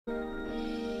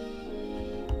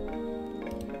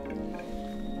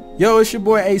Yo, it's your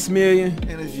boy Ace Million.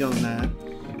 And it's Young Nine.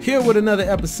 Here with another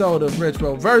episode of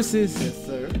Retroversus. Yes,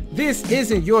 sir. This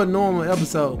isn't your normal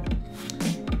episode.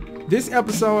 This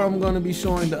episode, I'm going to be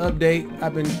showing the update.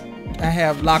 I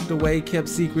have locked away, kept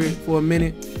secret for a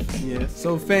minute. Yes.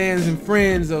 So fans and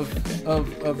friends of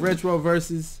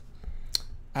Retroversus,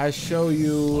 I show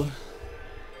you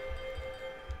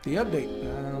the update.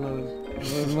 I don't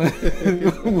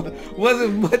know.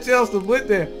 Wasn't much else to put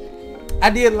there. I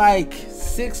did like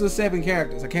 6 or 7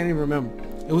 characters. I can't even remember.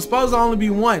 It was supposed to only be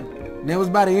 1, and that was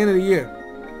by the end of the year.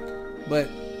 But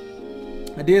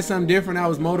I did something different. I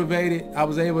was motivated. I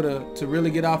was able to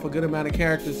really get off a good amount of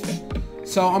characters.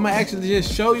 So I'm gonna actually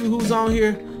just show you who's on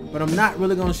here, but I'm not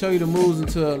really gonna show you the moves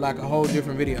until like a whole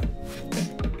different video.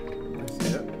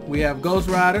 We have Ghost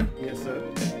Rider. Yes, sir.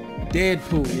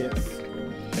 Deadpool.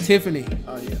 Yes. Tiffany.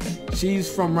 Oh, yeah.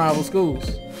 She's from rival schools.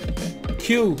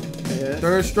 Q. Yes.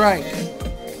 Third Strike.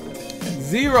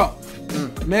 Zero.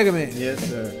 Mega Man. Yes,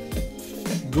 sir.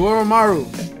 Goromaru.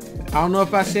 I don't know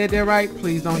if I said that right.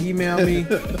 Please don't email me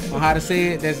on how to say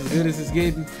it. That's as good as it's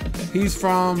getting. He's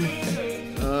from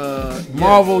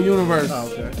Marvel Universe. Oh,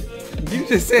 okay. You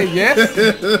just said yes?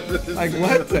 Like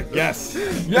what? Yes.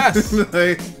 Yes.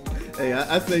 Hey,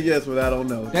 I say yes, but I don't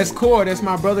know. That's Core. That's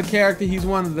my brother character. He's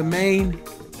one of the main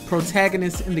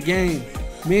protagonists in the game.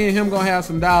 Me and him gonna have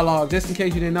some dialogue. Just in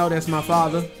case you didn't know, that's my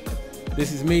father.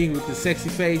 This is me with the sexy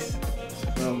face.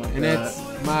 Oh my God. And that's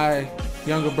my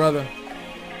younger brother.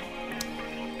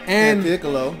 And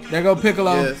Piccolo. There go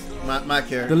Piccolo. Yes, my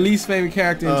character. The least favorite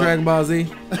character in Dragon Ball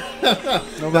Z.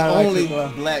 The only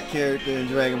black character in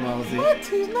Dragon Ball Z. What?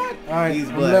 He's not. All right, He's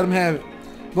I'm black. let him have it.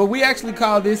 But we actually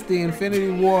call this the Infinity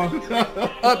War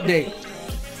update.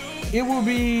 It will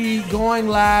be going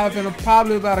live in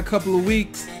probably about a couple of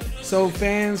weeks. So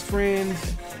fans,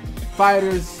 friends,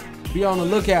 fighters, be on the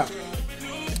lookout.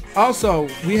 Also,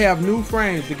 we have new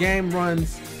frames. The game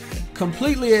runs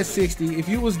completely at 60. If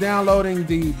you was downloading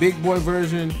the big boy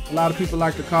version, a lot of people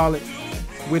like to call it,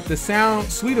 with the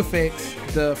sound sweet effects,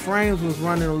 the frames was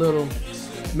running a little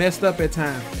messed up at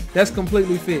times. That's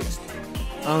completely fixed.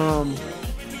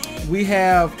 We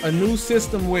have a new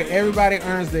system where everybody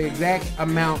earns the exact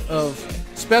amount of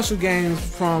special games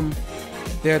from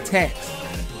their attacks.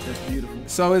 That's beautiful.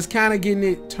 So it's kind of getting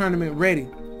it tournament ready.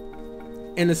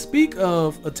 And to speak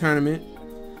of a tournament,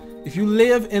 if you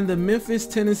live in the Memphis,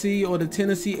 Tennessee or the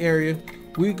Tennessee area,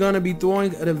 we're going to be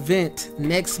throwing an event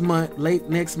next month, late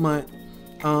next month.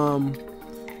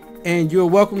 And you're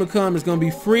welcome to come. It's going to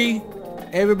be free.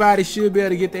 Everybody should be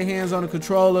able to get their hands on a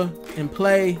controller and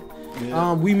play.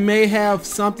 Yeah. We may have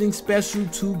something special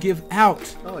to give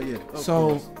out. Oh yeah.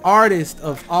 So artists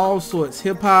of all sorts,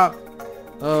 hip hop,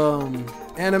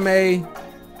 anime,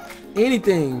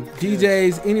 anything,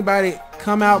 DJs, anybody,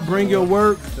 come out, bring your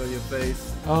work, show your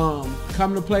face.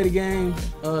 Come to play the game,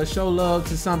 show love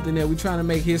to something that we're trying to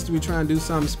make history, trying to do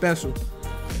something special.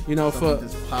 You know, something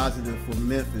that's positive for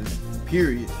Memphis.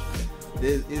 Period.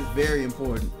 It's very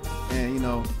important, and you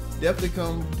know. Definitely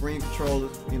come, bring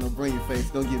controllers, you know, bring your face. It's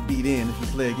gonna get beat in if you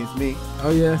play against me. Oh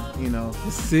yeah. You know.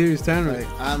 It's a serious tournament.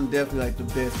 Like, I'm definitely like the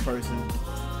best person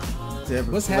to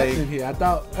ever What's play. happening here? I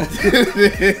thought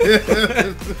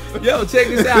Yo, check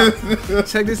this out.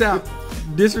 Check this out.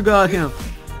 Disregard him.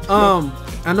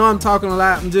 I know I'm talking a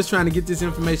lot. I'm just trying to get this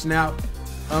information out.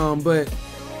 But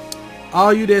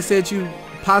all you that said you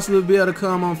possibly be able to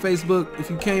come on Facebook,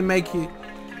 if you can't make it,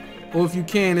 or if you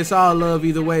can, it's all love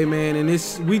either way, man. And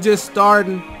we just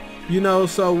starting, you know,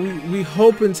 so we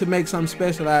hoping to make something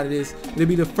special out of this. It'll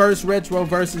be the first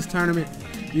Retroversus tournament,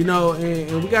 you know,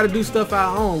 and we got to do stuff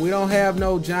our own. We don't have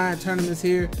no giant tournaments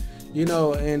here, you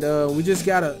know, and we just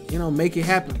got to, you know, make it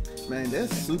happen. Man,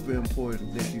 that's super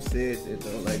important that you said that,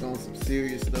 though, like on some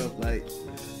serious stuff. Like,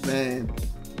 man,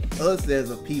 us as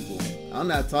a people, I'm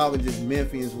not talking just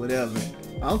Memphians, whatever.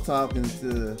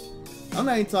 I'm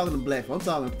not even talking to black folk. I'm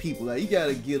talking to people. Like, you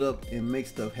gotta get up and make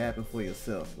stuff happen for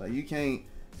yourself. Like, you can't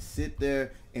sit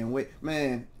there and wait.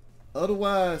 Man,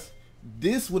 otherwise,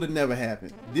 this would have never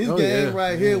happened. This game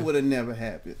right here would have never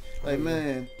happened. Like,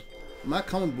 man, my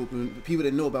comic book, people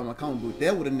that know about my comic book,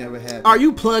 that would have never happened. Are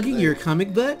you plugging your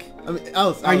comic book? I mean,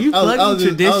 Are you plugging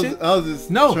tradition? I was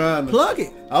just no, trying to plug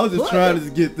it. I was just trying to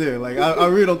get there. Like, I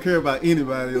really don't care about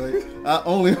anybody. Like, I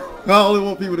only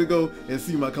want people to go and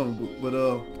see my comic book. But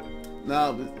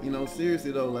nah, but you know,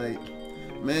 seriously though, like,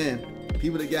 man,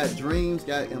 people that got dreams,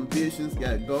 got ambitions,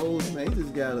 got goals, man, you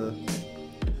just gotta,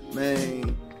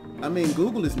 man. I mean,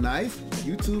 Google is nice,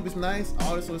 YouTube is nice,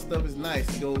 all this sort of stuff is nice.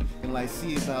 Go and like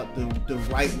see about the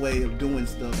right way of doing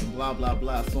stuff and blah blah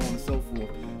blah, so on and so forth.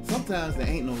 Sometimes there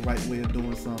ain't no right way of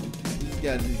doing something. You just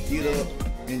gotta just get up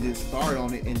and just start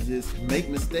on it and just make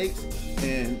mistakes.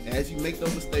 And as you make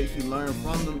those mistakes, you learn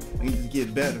from them and you just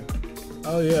get better.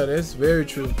 Oh yeah, that's very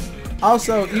true.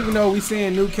 Also, even though we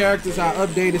seeing new characters, I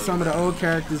updated some of the old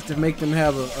characters to make them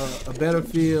have a better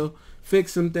feel,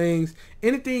 fix some things.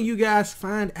 Anything you guys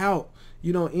find out,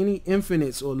 you know, any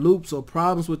infinites or loops or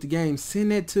problems with the game,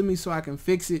 send that to me so I can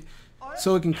fix it,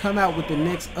 so it can come out with the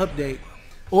next update,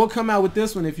 or come out with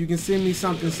this one if you can send me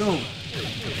something soon.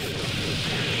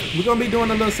 We're gonna be doing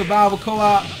a little survival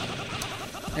co-op,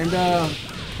 and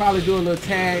probably do a little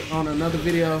tag on another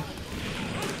video,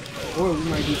 or we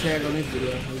might do tag on this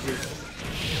video. We just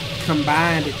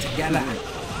combined it together.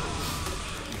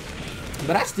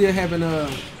 But I still haven't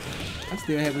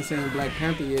seen Black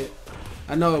Panther yet.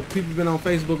 I know people been on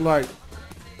Facebook like,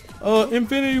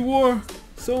 Infinity War,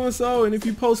 so and so, and if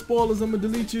you post spoilers, I'm gonna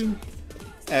delete you.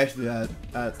 Actually, I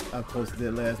posted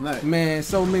that last night. Man,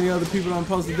 so many other people done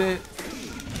posted that,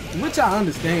 which I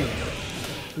understand.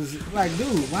 It's like,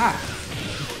 dude, why?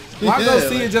 Why go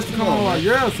see like, it just to come on like,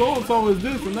 yeah, so and so is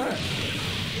this and that?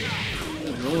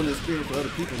 Ruin the experience for other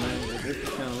people, man. Like, that's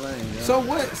kind of lame.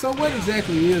 Yeah. So what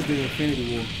exactly is the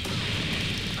Infinity War?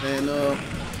 And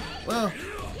well,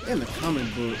 in the comic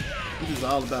book, this is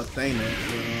all about Thanos.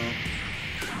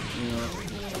 You know,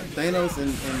 Thanos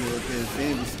and the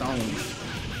Infinity Stones.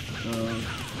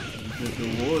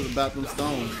 The war is about them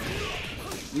stones.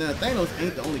 Now, Thanos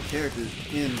ain't the only character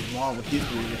in Marvel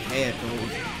history that had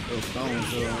those stones.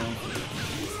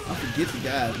 I forget the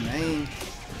guy's name,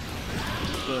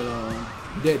 but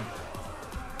Dead.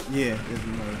 yeah,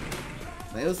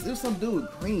 it was some dude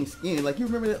with green skin. Like, you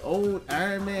remember that old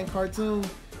Iron Man cartoon?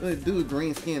 That dude with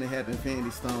green skin that had the Infinity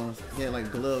Stones. He had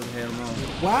like gloves that had them on.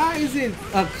 Why is it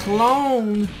a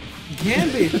clone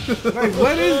Gambit? Like,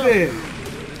 what is this?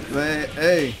 Man,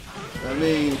 hey, I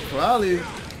mean, probably.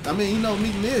 I mean, you know,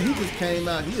 Meek Mill, he just came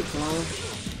out. He a clone.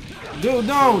 Dude,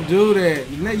 don't do that.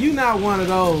 You not one of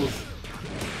those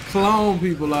clone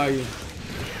people, are you?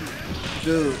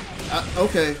 Dude,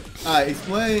 okay. All right,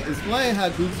 explain how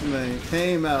Gucci Mane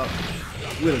came out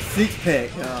with a six-pack,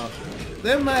 y'all.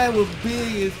 That man was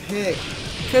big as heck.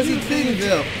 Because he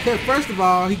couldn't. Cause first of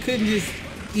all, he couldn't just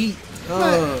eat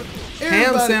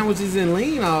ham sandwiches and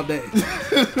lean all day.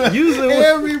 Usually,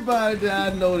 everybody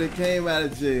that I know that came out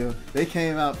of jail, they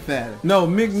came out fatter. No,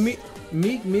 Meek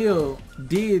Mill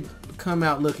did come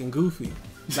out looking goofy.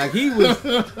 Like he was.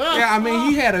 Yeah, I mean,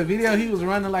 he had a video. He was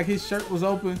running like his shirt was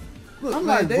open. Look, I'm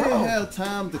like, like, they bro, didn't have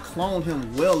time to clone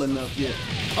him well enough yet.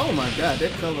 Oh my God,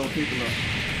 that color on people up.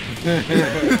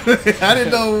 I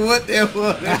didn't know what that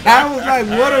was. I was like,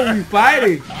 what are we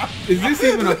fighting? Is this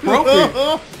even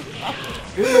appropriate?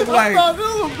 It looked like, I thought this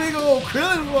was a big old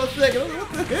krillin for a second.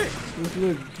 What the heck? This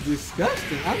looks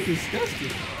disgusting. I'm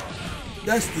disgusted.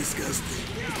 That's disgusting.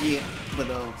 Yeah, but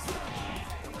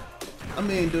I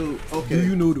mean, dude, okay. Do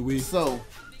you know the way? So,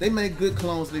 they make good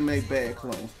clones, they make bad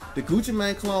clones. The Gucci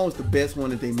Mane clone is the best one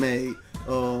that they made.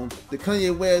 The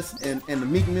Kanye West and the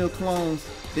Meek Mill clones,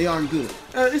 they aren't good.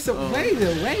 It's a wait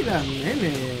a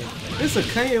minute. It's a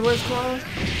Kanye West clone?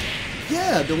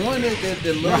 Yeah, the one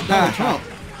that loves Donald Trump.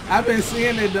 I've been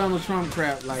seeing that Donald Trump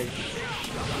crap. Like,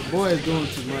 the boy is doing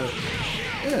too much.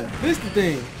 Yeah. This the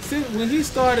thing. Since when he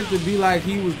started to be like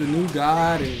he was the new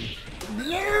god, and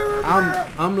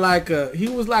I'm like he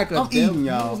was like a devil. He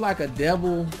was like a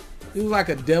devil. He was like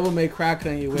a devil may cry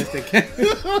Kanye West that came.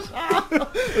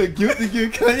 Guilty gear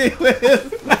Kanye West.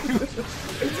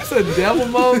 Is this a devil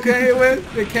mode Kanye West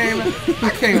that came out? I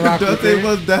can't rock with this.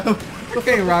 Was devil. I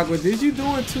can't rock with this. You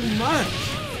doing too much.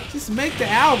 Just make the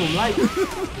album. Like,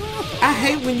 I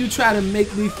hate when you try to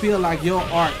make me feel like your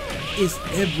art is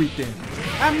everything.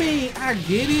 I mean, I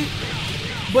get it,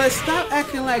 but stop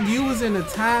acting like you was in a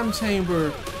time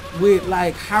chamber with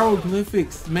like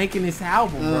hieroglyphics making this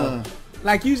album, bro.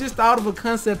 Like, you just thought of a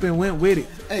concept and went with it.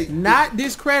 Hey, not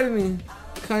discrediting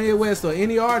Kanye West or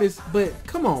any artist, but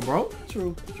come on, bro.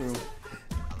 True.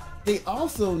 They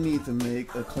also need to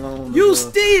make a clone. You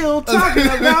still talking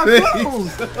about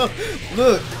clones?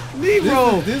 Look,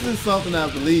 Negro. This is something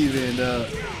I believe in.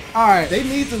 All right. They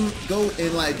need to go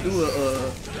and like do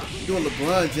a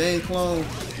LeBron James clone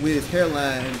with his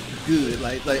hairline good.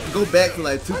 Like go back to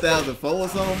like 2004 or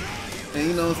something. And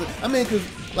you know what I'm saying? I mean,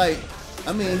 cause like.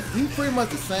 He's pretty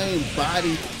much the same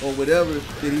body or whatever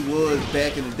that he was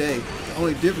back in the day. The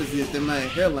only difference is that my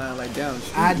hairline like down the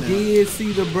street I now. did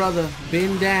see the brother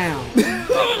bend down.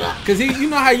 Cause you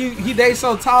know how they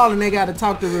so tall and they gotta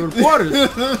talk to the reporters.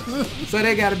 So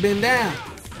they gotta bend down.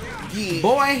 Yeah.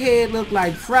 Boy head looked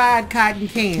like fried cotton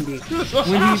candy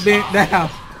when he bent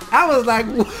down. I was like,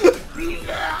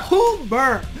 who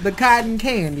burnt the cotton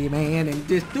candy, man, and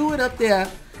just threw it up there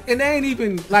And they ain't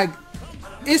even like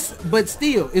but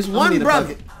still, it's one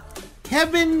brother.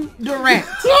 Kevin Durant.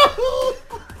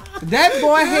 That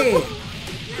boy head.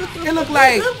 It looked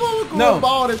like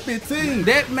bald at 15.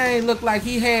 That man looked like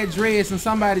he had dreads and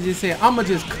somebody just said, "I'ma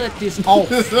just cut this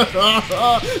off."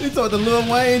 You told the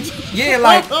Lil Wayne. Yeah,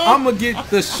 like I'ma get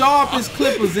the sharpest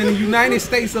clippers in the United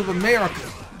States of America,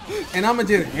 and I'ma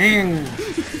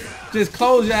just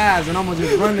close your eyes and I'ma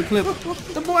just run the clipper.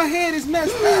 The boy head is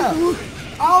messed up.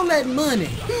 All that money,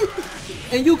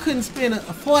 and you couldn't spend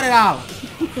 $40.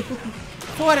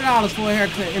 $40 for a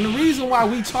haircut, and the reason why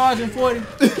we charging $40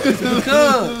 is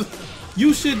because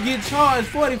you should get charged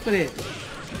 $40 for that.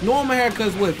 Normal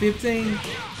haircuts what, 15?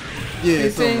 Yeah,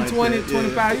 15, 20, like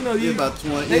 25. Yeah. You know, you about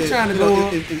 20. They trying to go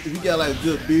up. If you got like a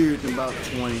good beard, then about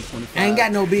 20, 25. I ain't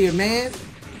got no beard, man.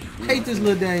 Hate this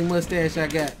little dang mustache I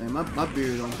got. Man, my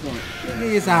beard on point.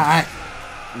 It's alright.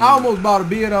 I almost bought a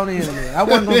beard on the internet. I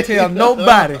wasn't gonna tell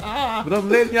nobody, but I'm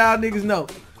letting y'all niggas know.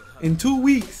 In 2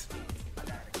 weeks,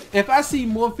 if I see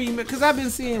more female, cause I've been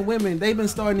seeing women, they've been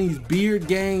starting these beard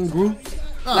gang groups.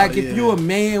 If you're a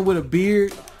man with a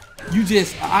beard, you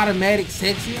just automatic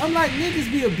sexy. I'm like,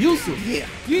 niggas be abusive. Yeah.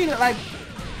 You ain't like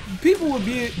people with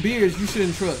beards you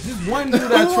shouldn't trust. This one dude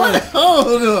I trust.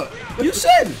 Hold up. You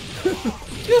shouldn't.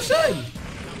 You shouldn't.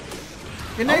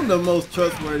 And I'm the most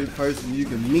trustworthy person you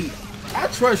can meet. I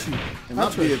trust you. And my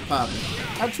beard popping.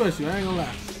 I trust you. I ain't gonna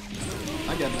lie.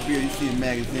 I got the beard you see in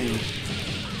magazines.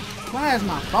 Why is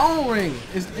my phone ringing?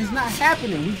 It's not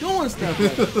happening. We doing stuff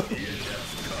like that.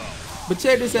 But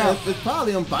check this out. It's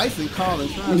probably on Bison calling,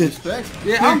 trying to distract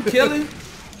you. Yeah, I'm killing.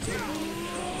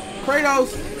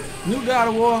 Kratos, new God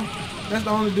of War. That's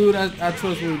the only dude I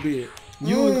trust with a beard.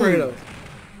 You and Kratos.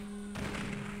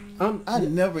 I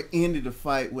never ended a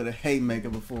fight with a haymaker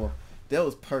before. That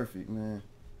was perfect, man.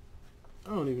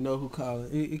 I don't even know who calling.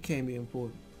 It can't be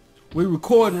important. We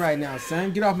recording right now,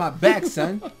 son. Get off my back,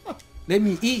 son. Let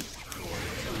me eat.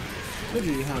 Look at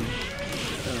you, honey.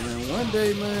 Yeah, man, one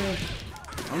day, man,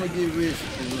 I'm gonna get rich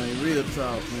and like real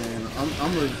talk, man.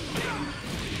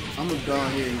 I'm gonna go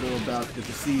ahead and go about the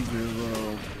procedure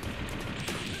of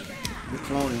the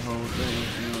cloning whole thing.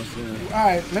 You know what I'm saying? All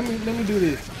right, let me do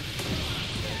this.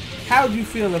 How would you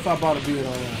feel if I bought a beard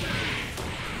online?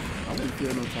 I wouldn't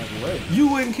feel no type of way. You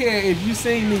wouldn't care if you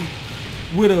seen me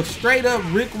with a straight up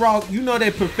Rick Ross, you know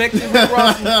that perfected Rick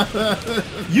Ross.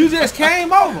 You just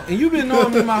came over and you been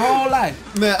knowing me my whole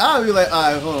life. Man, I'll be like,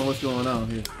 all right, hold on, what's going on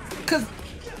here? Cause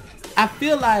I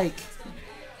feel like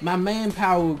my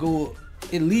manpower will go up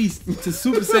at least to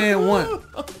Super Saiyan 1.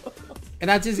 And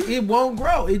it won't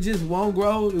grow. It just won't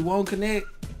grow. It won't connect.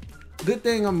 Good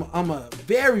thing I'm a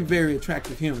very, very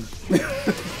attractive human.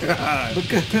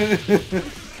 Because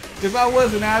if I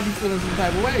wasn't, I'd be feeling some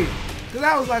type of way. Cause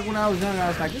I was like, when I was younger, I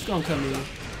was like, it's gonna come in.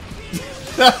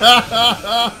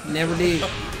 Never did.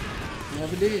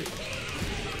 Never did.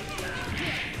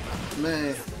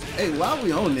 Man, hey, while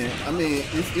we on there, I mean,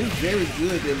 it's very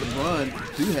good that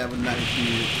LeBron do have a nice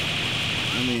beard.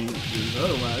 I mean,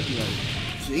 otherwise, you're like,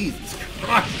 Jesus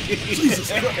Christ.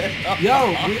 Jesus Christ.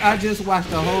 Yo, I just watched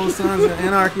the whole Sons of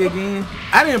Anarchy again.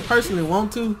 I didn't personally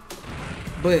want to,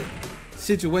 but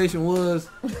situation was,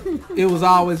 it was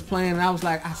always playing, and I was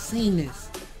like, I seen this.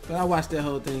 But I watched that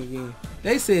whole thing again.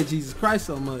 They said Jesus Christ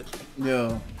so much.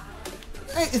 Yo.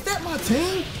 Hey, is that my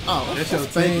team? Oh, that's your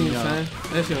team, son.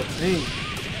 That's your team.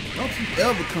 Don't you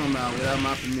ever come out without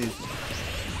my permission.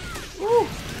 Woo.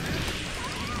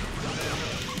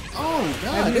 Oh,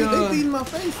 God, they beating my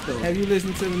face, though. Have you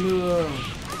listened to the new,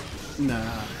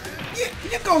 Nah.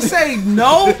 You gonna say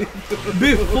no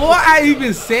before I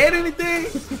even said anything?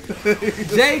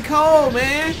 J. Cole,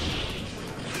 man.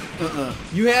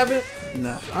 You haven't?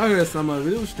 Nah. I heard some of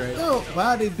it. It was straight. Yo, why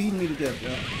are they beating me to death, yo?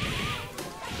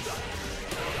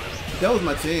 That was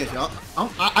my chance, y'all.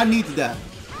 I need to die.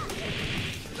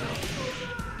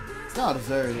 Y'all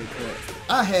deserve it, crap.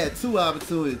 I had 2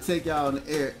 opportunities to take y'all in the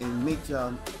air and make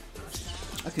y'all.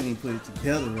 I couldn't even put it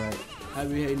together right. I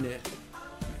be hating that.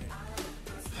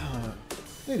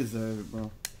 They deserve it,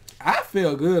 bro. I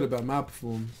feel good about my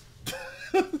performance.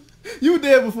 You were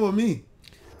there before me.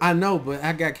 I know, but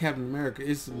I got Captain America.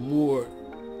 It's more.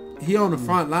 He on the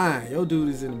front line. Your dude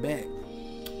is in the back.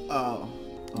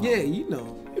 Yeah, you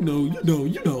know. Yeah.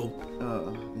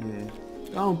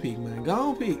 Go on peek, man. Go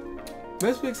on peek.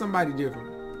 Let's pick somebody different.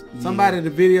 Somebody the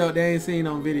video they ain't seen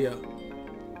on video.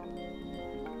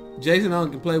 Jason Owen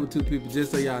can play with 2 people,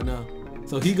 just so y'all know.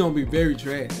 So he gonna be very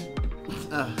trash.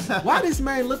 Why this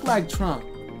man look like Trump?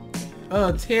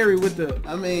 Terry with the.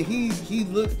 I mean, he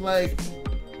looks like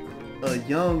a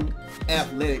young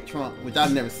athletic Trump, which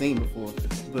I've never seen before.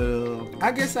 But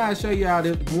I guess I'll show y'all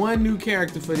this one new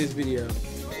character for this video.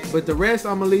 But the rest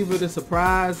I'm gonna leave it a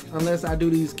surprise unless I do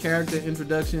these character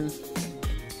introductions.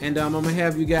 And I'm gonna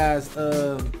have you guys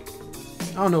I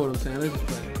don't know what I'm saying. Let's just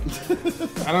play.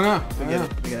 I don't know. Forget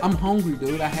it. I'm hungry,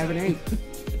 dude. I haven't ate.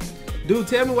 Dude,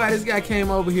 tell me why this guy came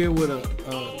over here with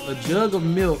a jug of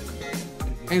milk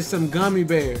and some gummy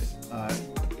bears. Alright.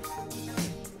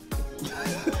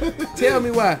 Tell me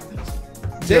why.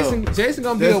 Jason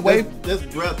gonna be away. That's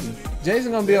breathless.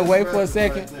 Jason gonna be away for a Right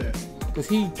second there. because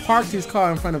he parked his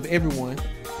car in front of everyone.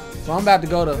 So I'm about to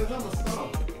go to. I'm a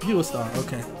star. You a star,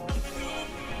 okay.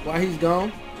 While he's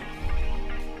gone,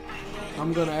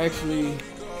 I'm gonna actually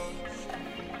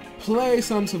play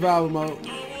some survival mode.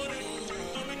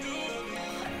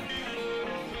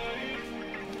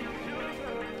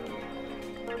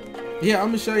 Yeah, I'm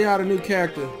gonna show y'all the new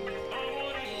character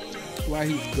while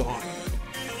he's gone.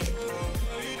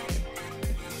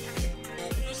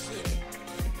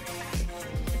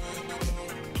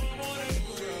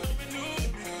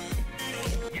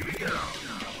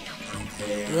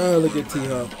 Oh, look at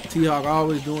T-Hawk. T-Hawk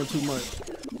always doing too much.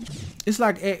 It's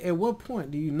like, at what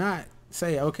point do you not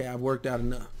say, okay, I've worked out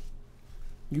enough?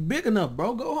 You big enough,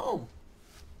 bro. Go home.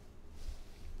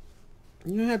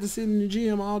 You don't have to sit in the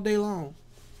gym all day long.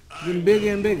 Getting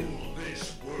bigger and bigger.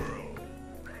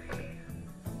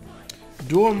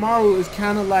 Dormammu is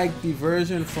kind of like the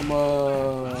version from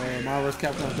Marvel vs.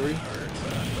 Capcom 3.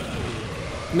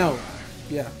 No.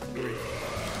 Yeah, 3.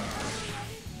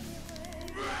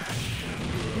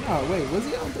 Oh, wait, was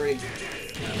he on 3?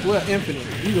 Well, Infinite.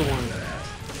 Either one.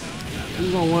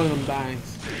 He's on one of them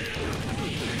things.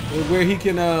 Where he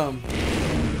can, yeah,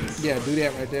 do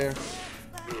that right there.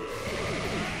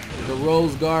 The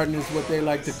Rose Garden is what they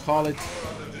like to call it.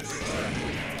 Let's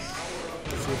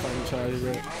see if I can charge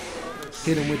it up.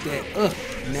 Hit him with that.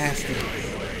 Nasty.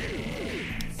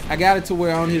 I got it to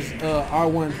where on his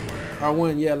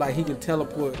R1, yeah, like he can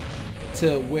teleport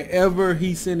to wherever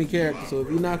he's sending characters. So if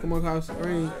you knock him across the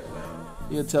screen,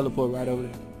 he'll teleport right over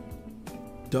there.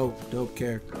 Dope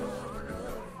character.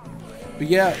 But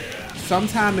yeah,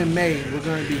 sometime in May we're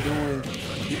going to be doing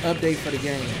the update for the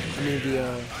game. I mean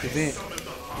the event.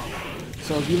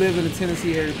 So if you live in the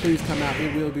Tennessee area, please come out.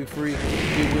 It will be free.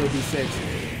 It will be sexy.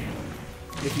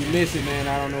 If you miss it, man,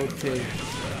 I don't know what to tell you.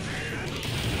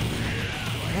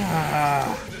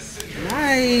 Ah,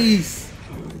 nice.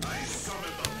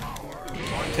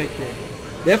 Take that.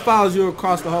 That follows you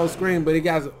across the whole screen, but it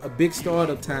got a big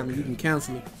startup time and you can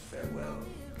cancel it.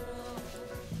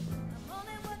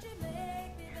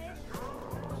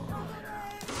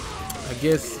 I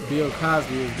guess Bill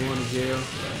Cosby is going to jail.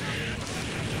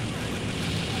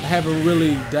 I haven't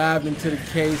really dived into the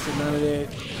case or none of that.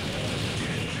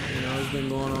 You know, it's been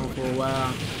going on for a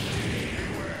while.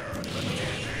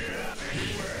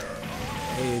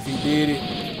 Hey, if he did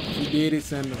it,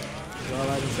 send him. That's all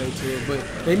I can say to it. But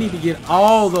they need to get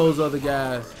all those other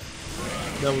guys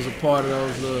that was a part of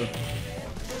those little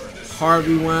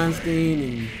Harvey Weinstein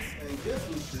and.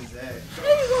 How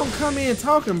you gonna come in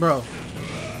talking, bro?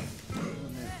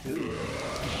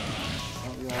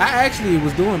 I actually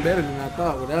was doing better than I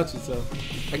thought without you, so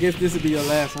I guess this would be your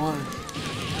last one.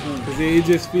 Because it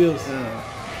just feels...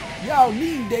 Y'all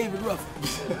need David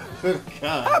Ruffin.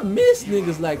 I miss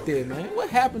niggas like that, man. What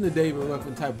happened to David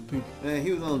Ruffin type of people? Man,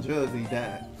 he was on drugs and he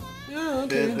died. Yeah,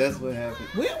 okay. That's what happened.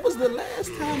 When was the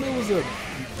last time there was a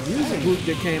music group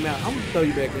that came out? I'm going to throw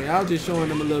you back in. I was just showing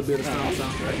them a little bit of something.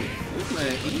 This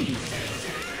man easy.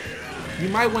 You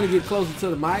might want to get closer to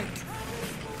the mic.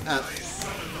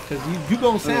 Cause you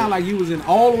gonna sound like you was in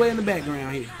all the way in the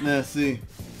background here. Now see,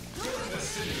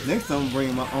 next time I'm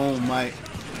bringing my own mic.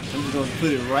 I'm just gonna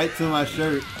put it right to my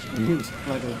shirt,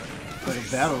 like a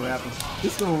battle rapper.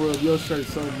 This gonna rub your shirt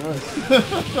so much.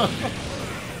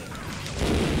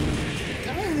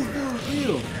 Dang, this dude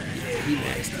ill. He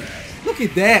nasty. Look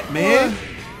at that, man.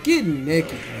 Getting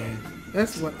naked, man.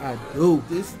 That's what I do.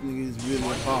 This nigga is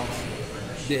really a boss.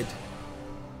 Dead.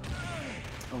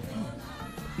 Okay.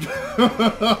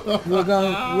 We're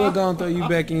gonna throw you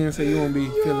back in so you won't be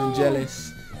feeling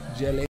jealous.